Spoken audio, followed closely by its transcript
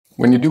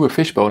when you do a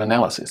fishbone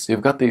analysis,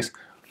 you've got these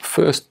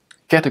first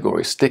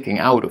categories sticking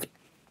out of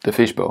the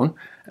fishbone.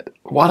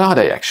 What are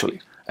they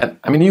actually? And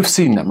I mean, you've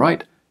seen them,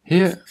 right?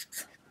 Here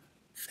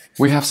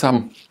we have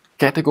some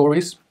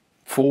categories,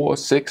 4,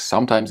 6,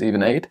 sometimes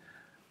even 8.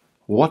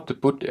 What to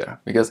put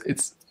there? Because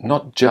it's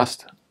not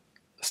just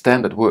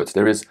standard words.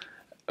 There is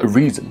a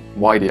reason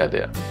why they are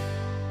there.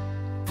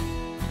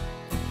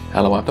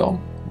 Hello, I'm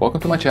Tom. Welcome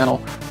to my channel.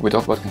 We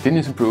talk about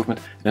continuous improvement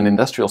in an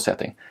industrial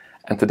setting.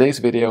 And today's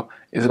video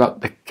is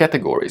about the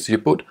categories you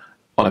put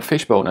on a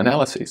fishbone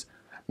analysis.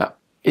 Now,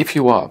 if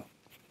you are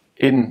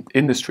in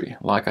industry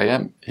like I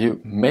am, you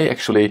may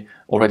actually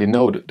already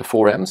know the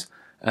 4 M's,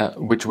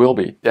 which will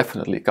be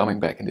definitely coming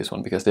back in this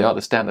one because they are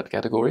the standard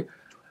category.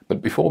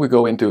 But before we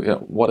go into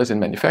what is in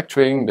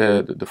manufacturing,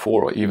 the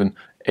 4 or even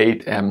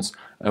 8 M's,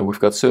 we've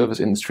got service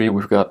industry,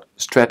 we've got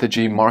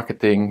strategy,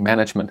 marketing,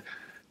 management.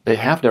 They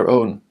have their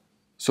own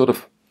sort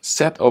of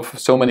set of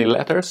so many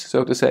letters,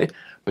 so to say,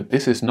 but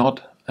this is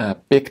not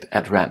picked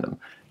at random.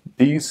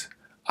 These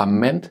are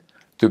meant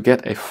to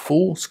get a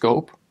full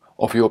scope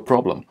of your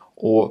problem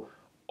or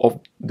of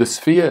the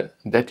sphere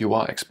that you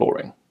are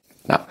exploring.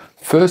 Now,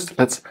 first,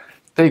 let's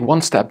take one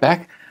step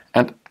back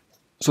and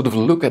sort of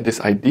look at this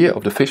idea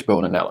of the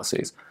fishbone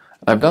analysis.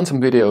 I've done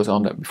some videos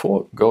on that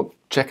before. Go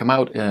check them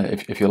out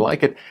if you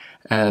like it.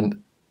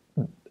 And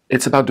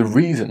it's about the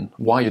reason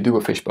why you do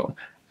a fishbone,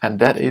 and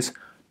that is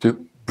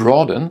to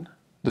broaden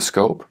the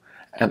scope.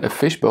 And a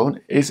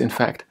fishbone is in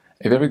fact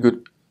a very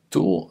good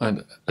tool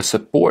and a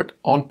support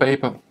on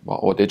paper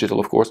or digital,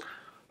 of course,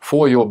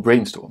 for your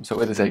brainstorm.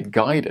 So it is a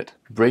guided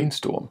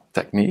brainstorm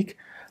technique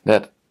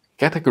that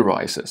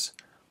categorizes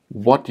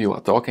what you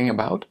are talking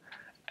about,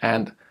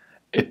 and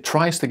it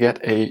tries to get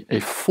a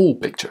full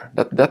picture.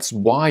 That's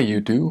why you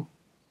do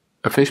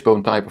a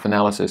fishbone type of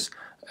analysis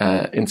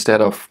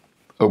instead of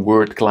a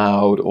word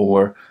cloud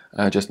or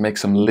just make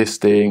some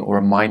listing or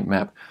a mind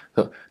map.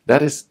 So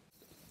that is,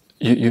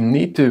 you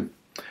need to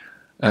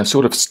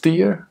sort of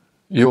steer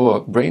your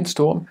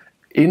brainstorm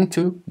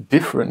into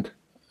different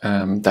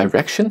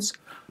directions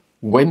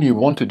when you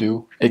want to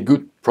do a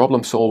good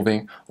problem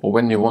solving, or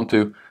when you want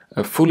to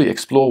fully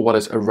explore what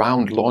is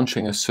around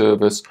launching a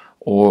service,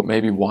 or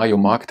maybe why your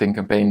marketing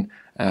campaign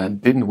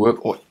didn't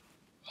work, or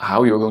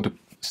how you're going to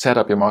set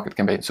up your market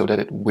campaign so that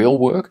it will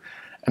work.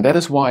 And that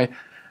is why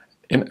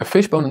in a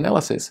fishbone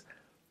analysis,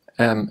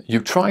 you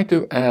try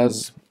to,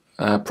 as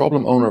a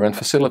problem owner and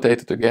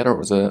facilitator together,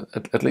 as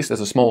at least as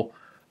a small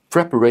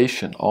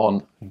preparation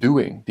on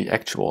doing the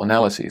actual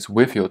analysis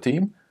with your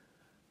team,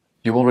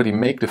 you already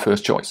make the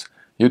first choice.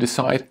 You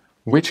decide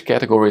which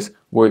categories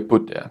will you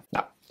put there.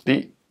 Now,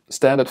 the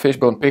standard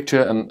fishbone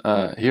picture, and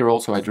here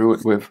also I drew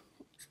it with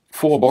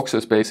 4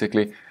 boxes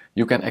basically.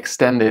 You can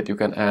extend it, you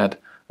can add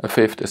a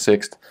 5th, a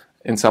 6th,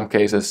 in some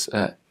cases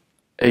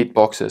 8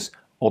 boxes,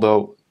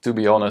 although to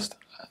be honest,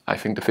 I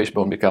think the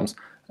fishbone becomes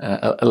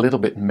a little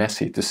bit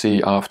messy to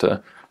see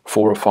after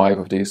 4 or 5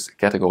 of these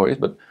categories,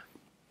 but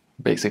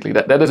basically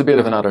that is a bit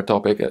of another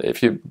topic.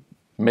 If you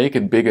make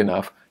it big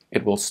enough,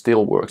 it will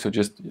still work, so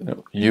just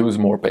use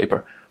more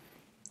paper.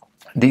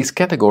 These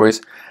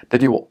categories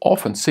that you will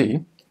often see,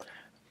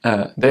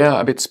 they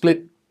are a bit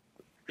split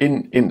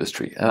in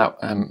industry.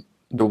 And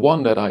the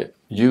one that I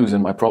use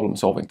in my problem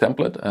solving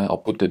template, I'll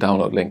put the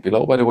download link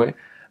below by the way,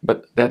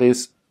 but that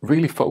is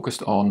really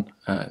focused on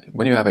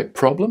when you have a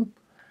problem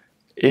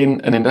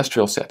in an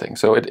industrial setting.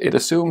 So it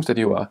assumes that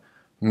you are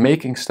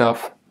making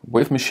stuff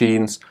with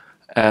machines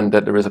and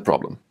that there is a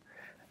problem.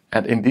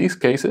 And in these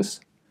cases,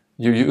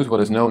 you use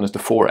what is known as the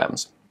 4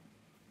 M's.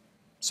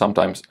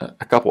 Sometimes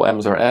a couple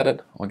M's are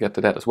added, I'll get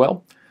to that as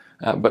well.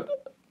 But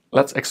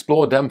let's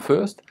explore them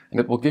first, and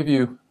it will give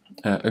you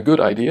a good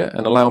idea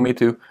and allow me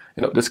to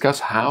discuss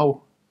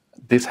how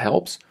this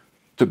helps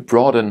to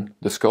broaden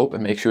the scope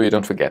and make sure you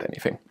don't forget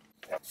anything.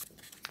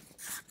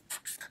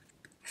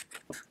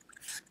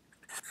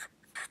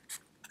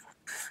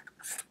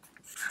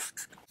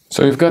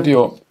 So you've got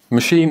your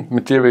machine,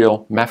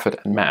 material, method,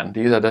 and man.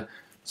 These are the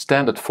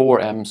standard 4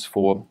 M's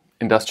for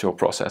industrial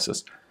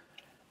processes.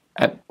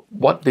 And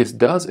what this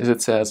does is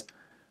it says,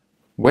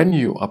 when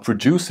you are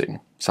producing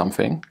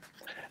something,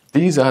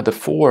 these are the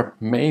 4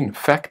 main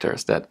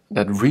factors that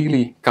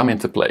really come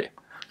into play.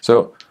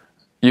 So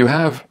you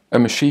have a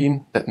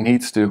machine that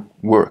needs to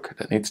work,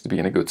 that needs to be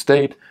in a good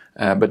state,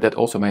 but that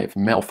also may have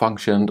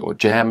malfunctioned or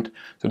jammed.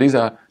 So these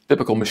are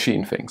typical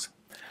machine things.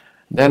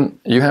 Then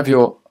you have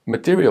your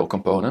material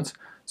components.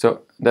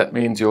 So that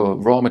means your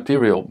raw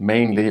material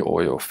mainly,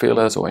 or your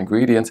fillers or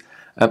ingredients,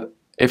 and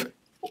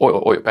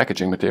or your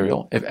packaging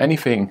material. If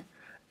anything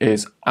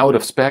is out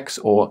of specs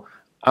or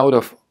out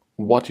of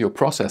what your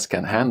process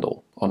can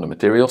handle on the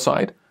material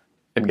side,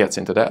 it gets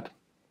into that.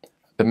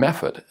 The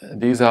method,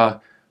 these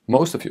are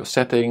most of your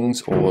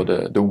settings or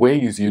the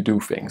ways you do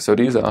things. So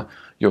these are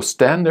your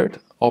standard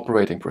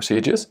operating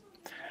procedures.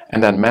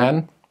 And then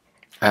man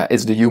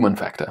is the human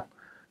factor.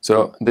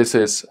 So this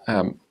is,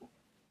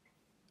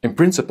 in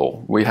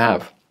principle, we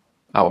have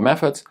our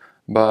methods,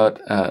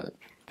 but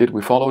did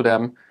we follow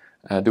them?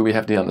 Do we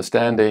have the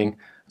understanding?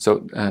 So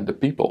the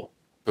people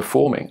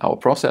performing our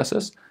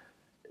processes,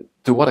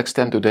 to what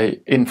extent do they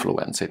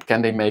influence it?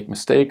 Can they make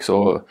mistakes,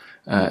 or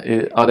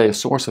are they a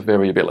source of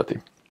variability?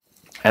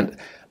 And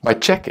by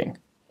checking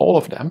all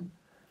of them,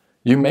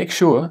 you make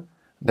sure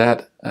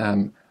that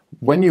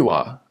when you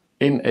are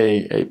in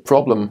a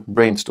problem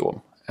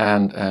brainstorm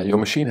and your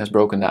machine has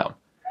broken down,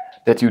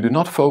 that you do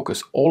not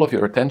focus all of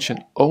your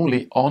attention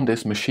only on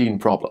this machine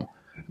problem.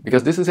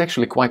 Because this is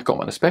actually quite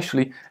common,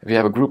 especially if you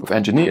have a group of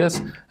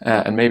engineers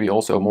and maybe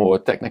also more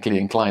technically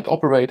inclined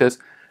operators.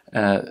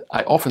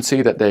 I often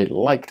see that they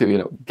like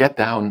to get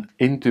down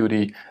into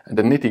the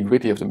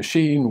nitty-gritty of the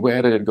machine.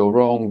 Where did it go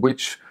wrong?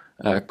 Which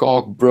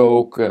cog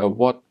broke?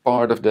 What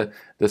part of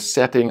the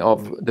setting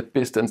of the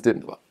pistons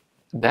didn't?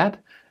 That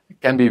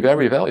can be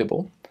very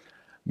valuable,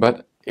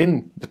 but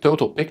in the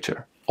total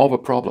picture of a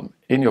problem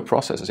in your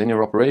processes, in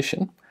your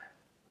operation,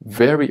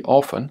 very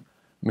often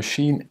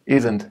machine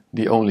isn't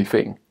the only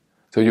thing.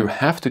 So you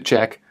have to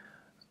check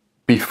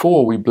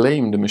before we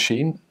blame the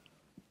machine,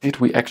 did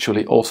we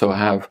actually also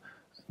have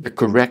the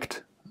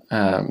correct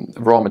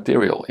raw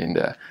material in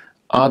there?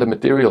 Are the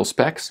material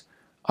specs,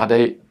 are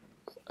they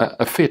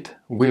a fit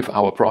with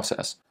our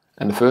process?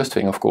 And the first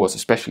thing, of course,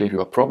 especially if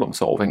you are problem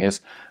solving, is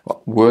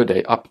were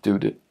they up to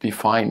the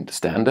defined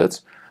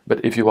standards?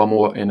 But if you are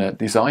more in a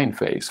design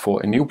phase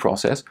for a new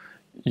process,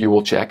 you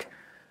will check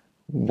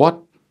what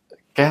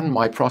can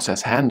my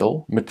process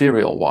handle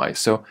material-wise?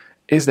 So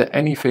is there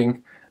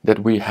anything that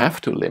we have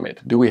to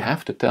limit? Do we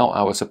have to tell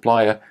our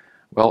supplier,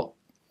 well,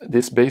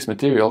 this base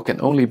material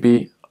can only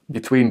be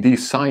between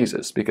these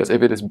sizes, because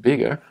if it is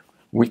bigger,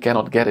 we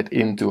cannot get it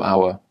into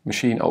our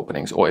machine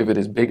openings, or if it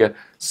is bigger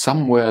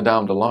somewhere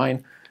down the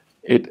line,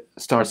 it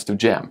starts to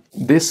jam.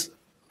 This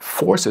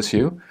forces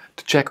you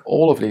to check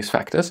all of these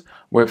factors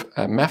with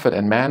method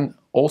and man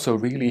also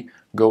really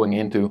going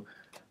into,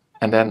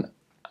 and then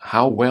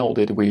how well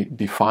did we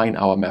define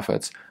our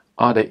methods?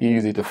 Are they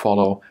easy to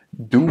follow?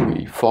 Do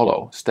we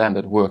follow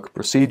standard work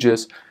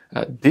procedures?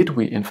 Did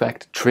we in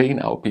fact train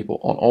our people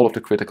on all of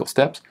the critical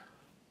steps?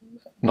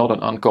 Not an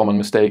uncommon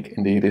mistake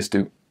indeed is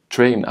to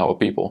train our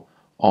people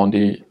on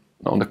the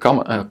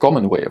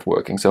common way of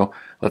working. So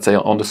let's say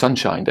on the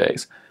sunshine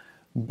days.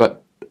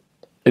 But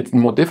it's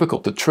more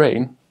difficult to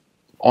train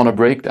on a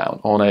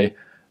breakdown, on a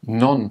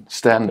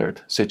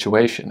non-standard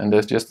situation. And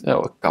there's just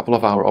a couple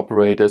of our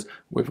operators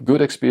with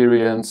good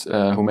experience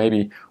who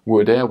maybe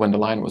were there when the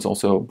line was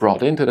also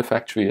brought into the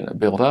factory and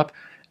built up,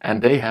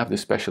 and they have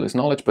this specialist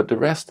knowledge, but the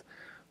rest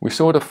we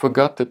sort of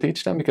forgot to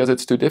teach them because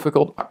it's too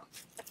difficult.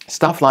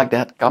 Stuff like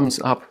that comes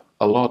up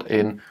a lot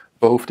in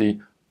both the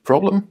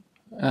problem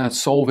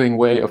solving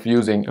way of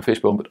using a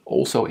Fishbone, but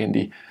also in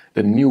the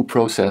new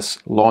process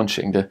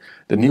launching,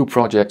 the new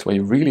project where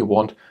you really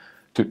want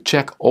to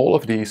check all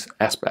of these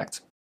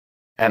aspects.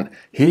 And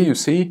here you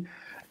see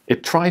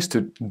it tries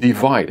to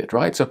divide it,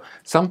 right? So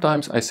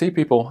sometimes I see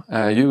people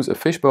use a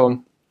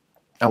Fishbone,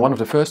 and one of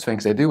the first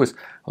things they do is,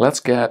 let's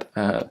get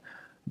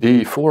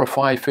the 4 or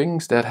 5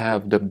 things that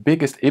have the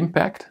biggest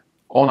impact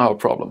on our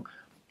problem.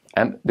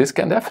 And this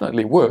can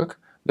definitely work,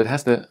 but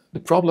has the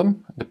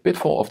problem, the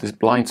pitfall of this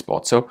blind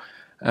spot. So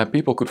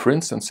people could, for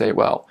instance, say,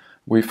 well,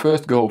 we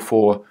first go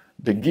for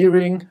the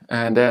gearing,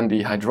 and then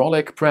the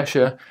hydraulic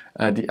pressure,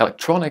 the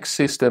electronic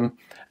system,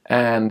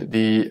 and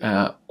the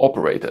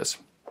operators.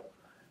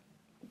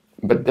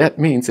 But that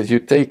means that you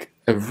take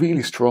a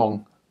really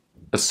strong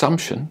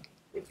assumption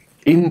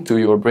into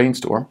your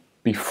brainstorm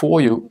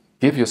before you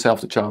give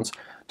yourself the chance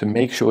to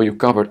make sure you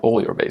covered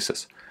all your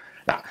bases.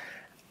 Now,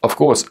 of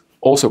course,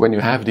 also when you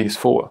have these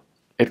 4,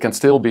 it can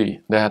still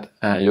be that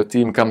your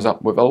team comes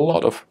up with a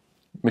lot of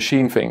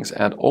machine things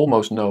and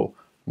almost no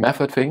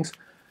method things,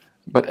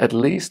 but at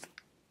least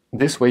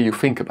this way you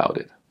think about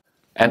it.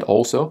 And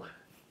also,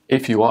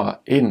 if you are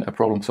in a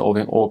problem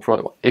solving or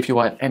if you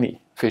are in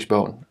any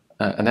Fishbone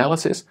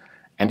analysis,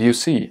 and you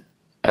see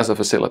as a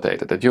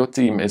facilitator that your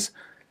team is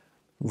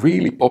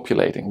really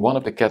populating one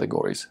of the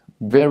categories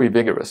very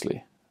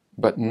vigorously,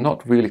 but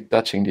not really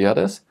touching the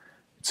others,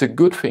 it's a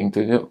good thing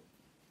to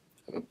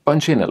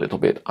punch in a little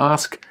bit,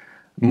 ask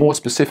more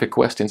specific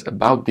questions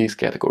about these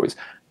categories.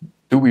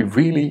 Do we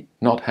really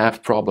not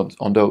have problems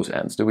on those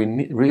ends? Do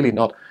we really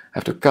not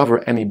have to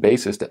cover any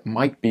bases that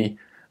might be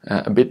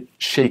a bit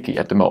shaky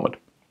at the moment?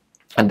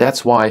 And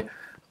that's why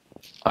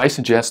I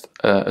suggest,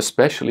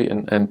 especially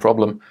in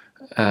problem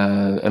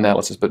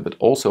analysis, but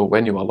also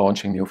when you are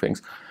launching new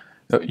things,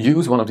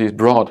 use one of these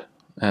broad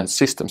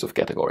systems of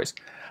categories.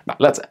 Now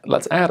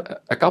let's add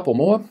a couple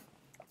more,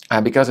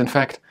 because in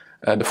fact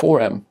the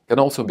 4M can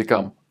also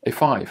become a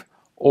 5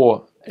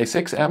 or a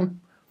 6M.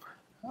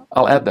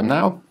 I'll add them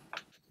now.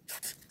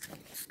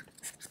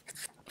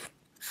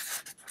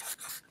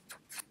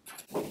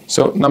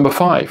 So number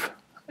 5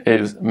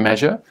 is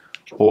measure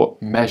or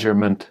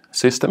measurement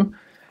system.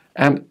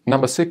 And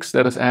number 6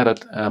 that is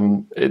added,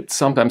 it's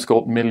sometimes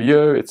called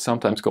milieu, it's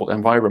sometimes called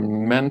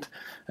environment,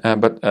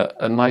 but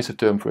a nicer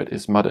term for it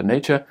is mother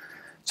nature.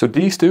 So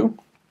these two,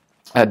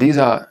 these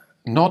are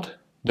not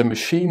the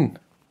machine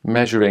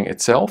measuring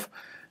itself.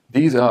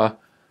 These are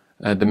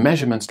the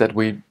measurements that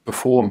we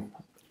perform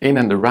in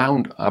and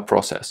around our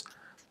process.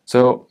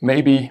 So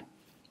maybe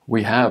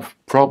we have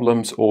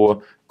problems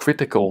or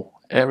critical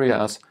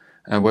areas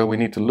where we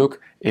need to look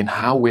in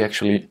how we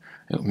actually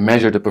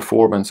measure the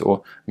performance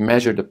or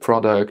measure the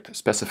product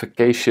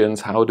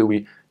specifications. How do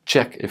we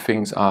check if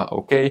things are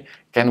okay?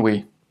 Can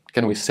we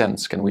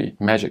sense, can we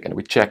measure, can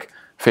we check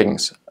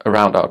things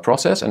around our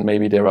process? And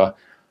maybe there are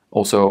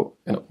also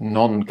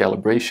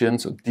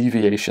non-calibrations or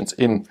deviations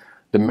in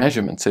the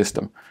measurement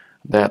system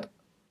that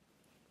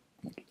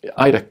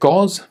either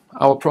cause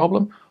our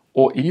problem,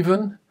 or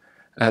even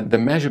the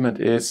measurement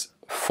is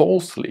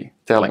falsely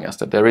telling us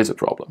that there is a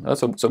problem.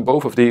 So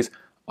both of these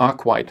are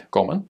quite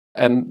common.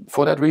 And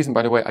for that reason,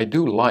 by the way, I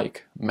do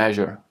like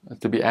measure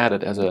to be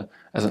added as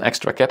an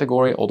extra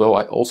category, although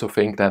I also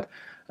think that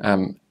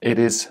it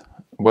is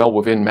well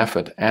within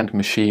method and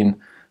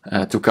machine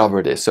to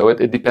cover this. So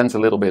it depends a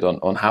little bit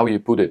on how you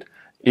put it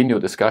in your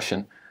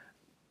discussion.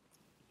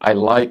 I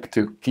like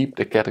to keep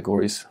the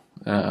categories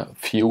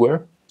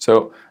fewer.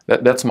 So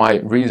that's my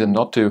reason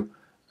not to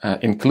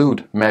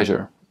include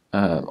measure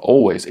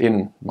always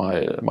in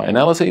my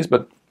analyses,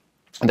 but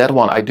that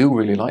one I do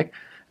really like.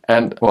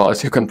 And well,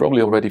 as you can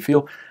probably already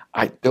feel,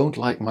 I don't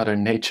like Mother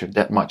Nature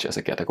that much as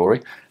a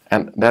category.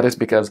 And that is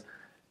because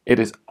it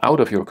is out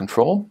of your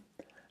control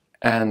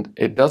and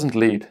it doesn't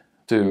lead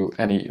to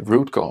any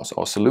root cause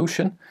or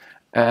solution.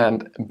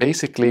 And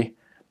basically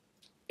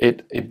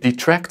it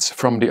detracts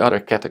from the other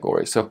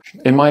categories. So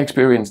in my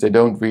experience, they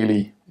don't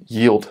really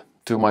yield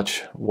too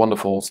much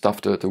wonderful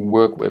stuff to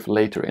work with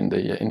later in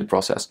the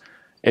process.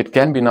 It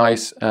can be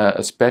nice,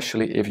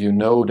 especially if you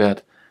know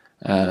that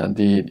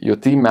your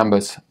team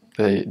members,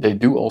 they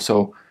do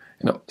also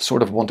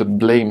sort of want to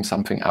blame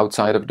something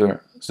outside of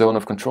their zone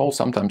of control.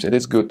 Sometimes it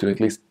is good to at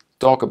least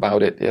talk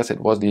about it. Yes, it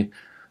was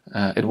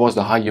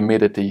the high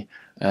humidity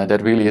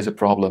that really is a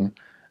problem.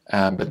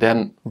 But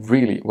then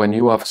really, when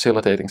you are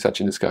facilitating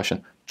such a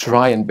discussion,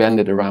 try and bend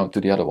it around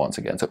to the other ones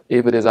again. So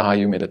if it is a high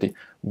humidity,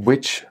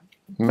 which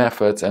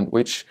methods and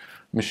which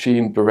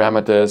machine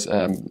parameters,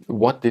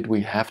 what did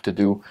we have to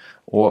do?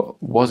 Or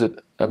was it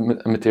a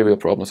material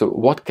problem? So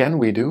what can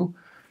we do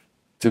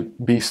to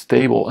be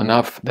stable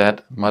enough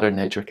that Mother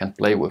Nature can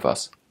play with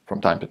us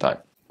from time to time?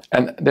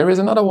 And there is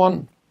another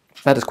one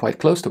that is quite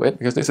close to it,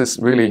 because this is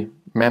really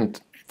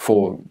meant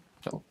for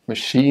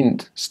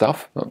machined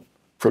stuff,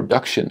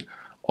 production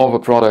of a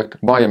product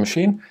by a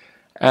machine.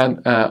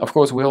 And of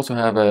course we also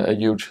have a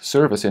huge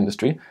service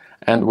industry,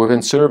 and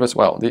within service,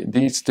 well,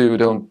 these two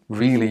don't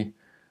really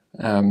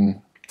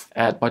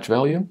add much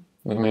value.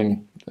 I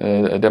mean,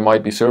 there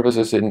might be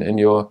services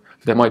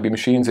there might be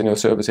machines in your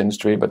service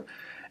industry, but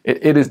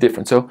it is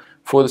different. So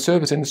for the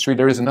service industry,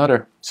 there is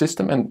another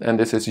system, and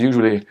this is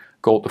usually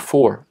called the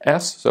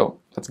 4S. So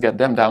let's get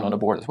them down on the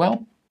board as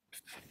well.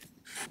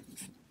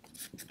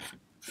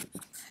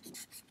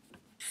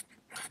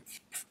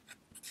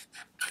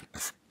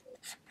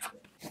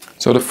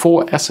 So the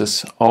 4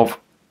 S's of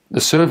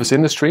the service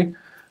industry,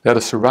 that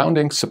are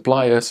surrounding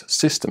suppliers,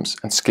 systems,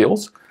 and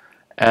skills.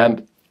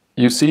 And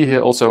you see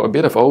here also a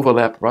bit of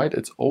overlap, right?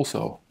 It's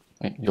also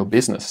your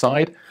business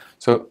side.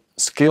 So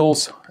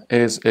skills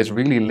is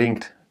really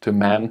linked to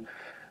man.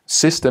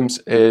 Systems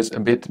is a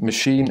bit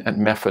machine and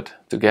method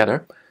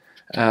together.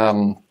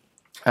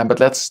 But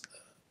let's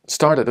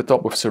start at the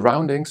top with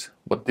surroundings.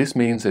 What this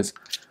means is,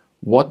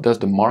 what does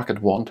the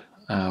market want?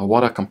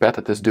 What are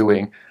competitors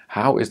doing?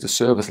 How is the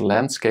service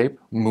landscape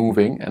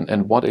moving?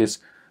 And what is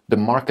the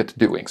market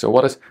doing? So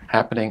what is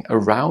happening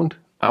around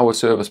our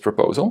service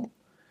proposal?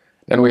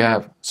 Then we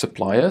have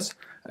suppliers,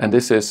 and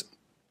this is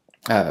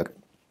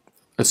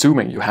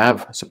assuming you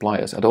have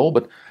suppliers at all,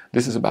 but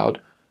this is about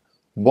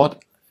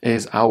what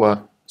is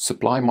our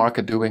supply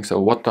market doing? So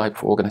what type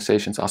of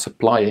organizations are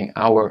supplying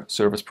our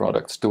service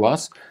products to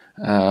us?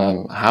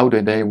 How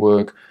do they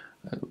work?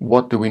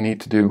 What do we need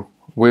to do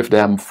with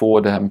them,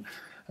 for them?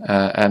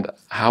 And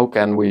how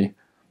can we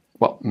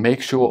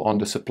make sure on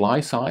the supply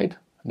side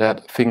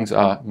that things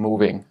are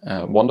moving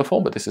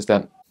wonderful, but this is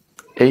then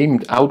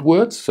aimed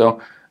outwards. So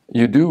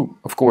you do,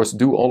 of course,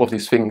 do all of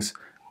these things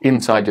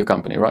inside your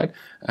company, right?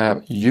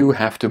 You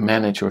have to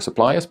manage your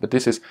suppliers, but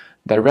this is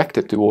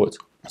directed towards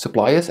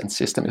suppliers, and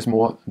system is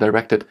more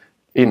directed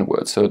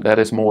inwards. So that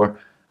is more,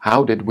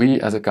 how did we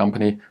as a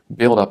company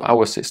build up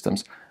our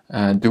systems?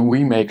 Do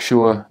we make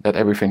sure that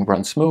everything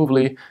runs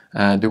smoothly?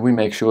 Do we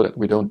make sure that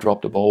we don't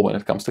drop the ball when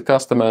it comes to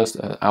customers,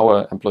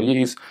 our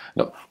employees?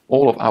 No,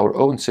 all of our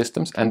own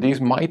systems. And these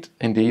might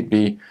indeed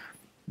be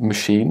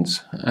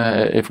machines,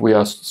 if we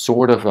are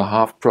sort of a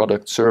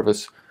half-product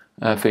service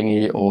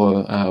thingy,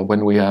 or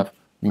when we have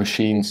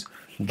machines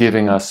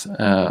giving us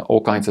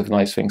all kinds of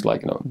nice things,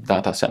 like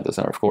data centers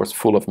are of course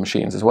full of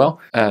machines as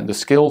well. The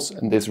skills,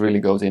 and this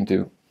really goes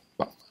into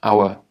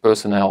our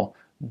personnel.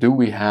 Do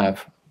we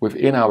have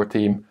within our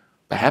team,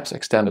 perhaps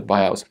extended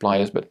by our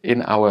suppliers, but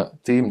in our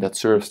team that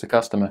serves the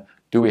customer,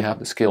 do we have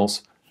the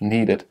skills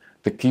needed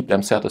to keep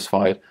them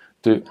satisfied,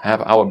 to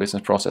have our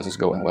business processes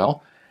going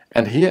well?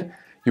 And here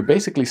you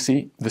basically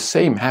see the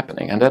same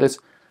happening, and that is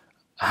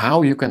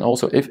how you can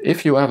also,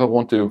 if you ever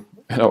want to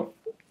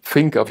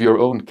think of your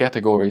own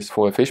categories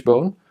for a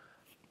Fishbone,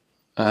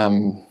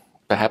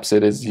 Perhaps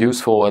it is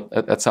useful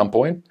at some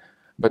point,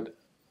 but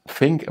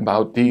think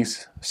about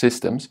these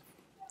systems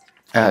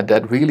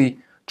that really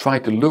try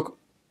to look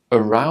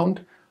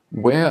around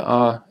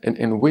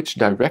in which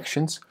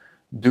directions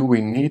do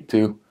we need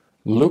to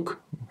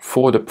look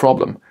for the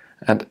problem,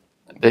 and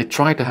they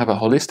try to have a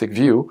holistic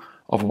view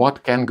of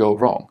what can go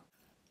wrong,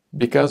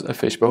 because a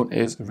fishbone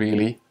is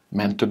really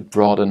meant to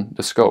broaden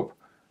the scope.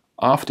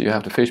 After you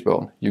have the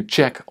fishbone, you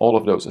check all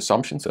of those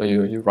assumptions, so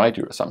you write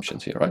your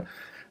assumptions here, right?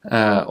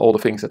 All the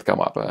things that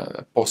come up,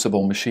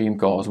 possible machine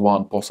cause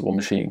 1, possible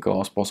machine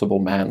cause, possible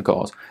man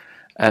cause.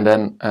 And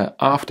then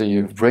after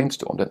you've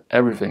brainstormed and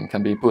everything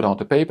can be put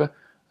onto paper,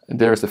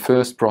 there's the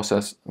first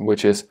process,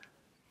 which is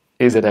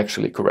it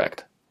actually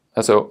correct?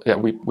 So yeah,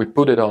 we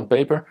put it on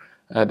paper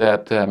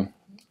that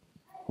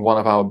one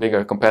of our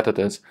bigger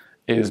competitors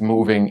is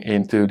moving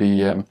into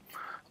the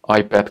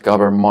iPad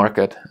cover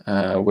market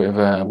with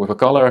a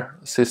color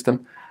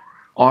system.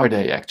 Are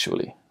they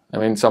actually? I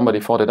mean, somebody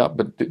thought it up,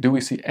 but do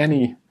we see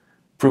any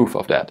proof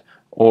of that?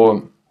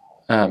 Or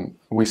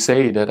we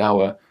say that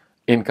our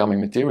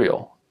incoming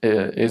material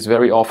is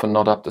very often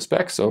not up to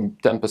specs, so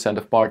 10%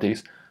 of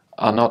parties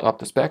are not up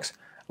to specs.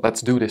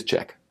 Let's do this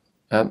check.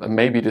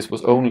 Maybe this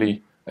was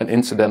only an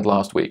incident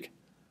last week.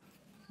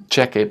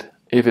 Check it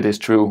if it is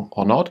true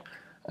or not,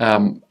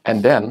 and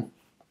then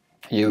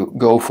you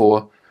go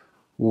for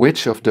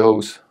which of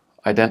those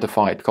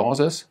identified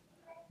causes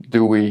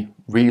do we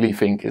really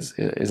think is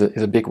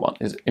a big one,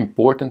 is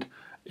important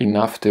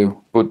enough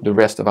to put the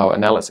rest of our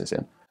analysis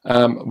in.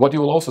 What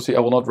you will also see, I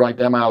will not write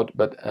them out,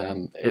 but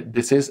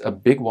this is a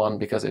big one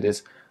because it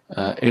is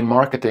in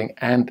marketing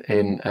and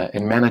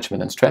in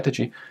management and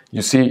strategy.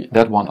 You see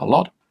that one a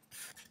lot.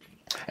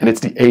 And it's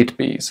the 8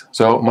 Ps.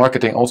 So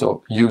marketing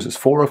also uses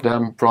 4 of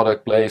them: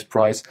 product, place,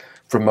 price,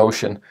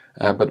 promotion.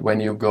 But when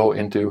you go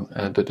into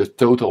the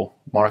total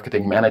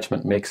marketing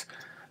management mix,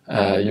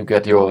 you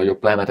get your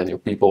planet and your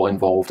people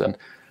involved, and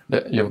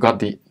you've got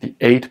the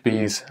 8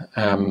 Ps.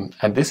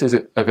 And this is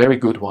a very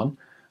good one.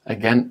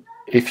 Again,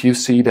 if you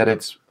see that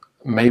it's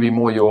maybe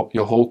more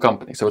your whole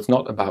company. So it's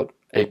not about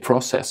a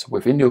process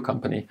within your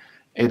company.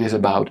 It is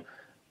about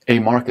a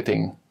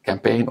marketing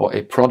campaign or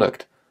a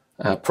product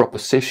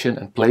proposition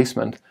and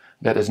placement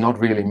that is not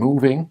really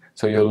moving,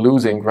 so you're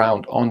losing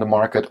ground on the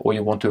market, or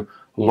you want to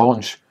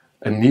launch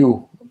a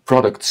new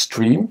product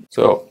stream.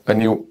 So a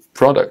new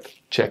product,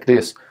 check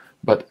this,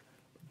 but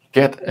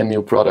get a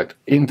new product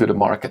into the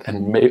market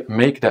and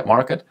make that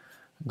market.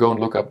 Go and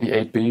look up the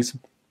 8 Ps.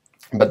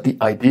 But the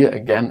idea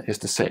again is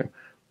the same.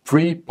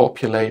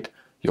 Pre-populate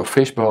your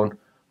fishbone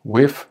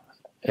with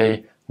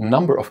a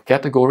number of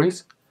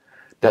categories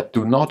that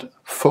do not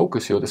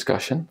focus your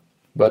discussion,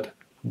 but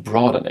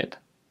broaden it.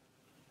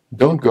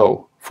 Don't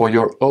go for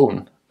your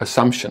own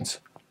assumptions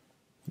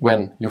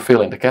when you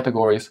fill in the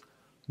categories.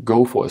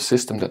 Go for a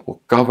system that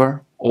will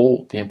cover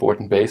all the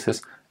important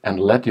bases and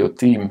let your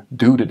team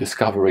do the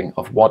discovering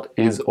of what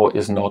is or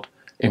is not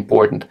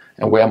important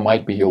and where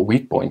might be your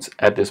weak points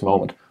at this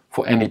moment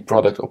for any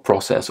product or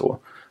process or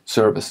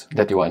service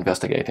that you are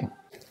investigating.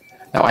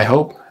 Now, I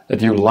hope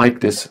that you like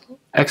this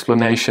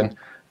explanation,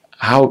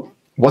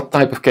 what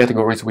type of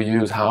categories we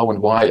use, how and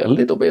why, a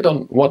little bit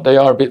on what they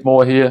are, a bit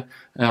more here,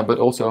 but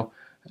also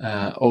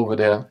over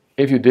there.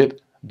 If you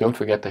did, don't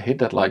forget to hit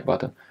that like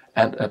button,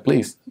 and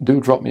please do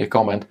drop me a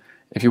comment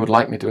if you would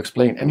like me to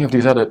explain any of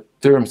these other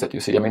terms that you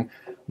see. I mean,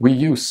 we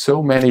use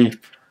so many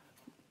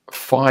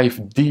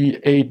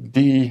 5D,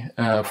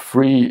 8D,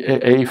 free,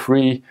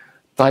 A3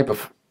 type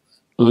of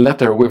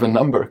letter with a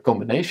number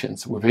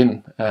combinations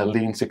within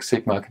Lean Six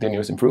Sigma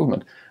continuous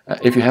improvement.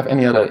 If you have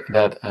any other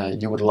that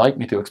you would like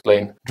me to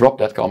explain, drop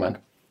that comment.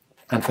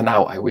 And for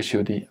now, I wish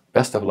you the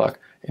best of luck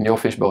in your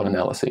fishbone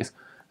analyses.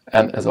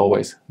 And as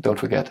always, don't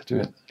forget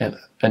to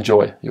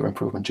enjoy your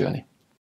improvement journey.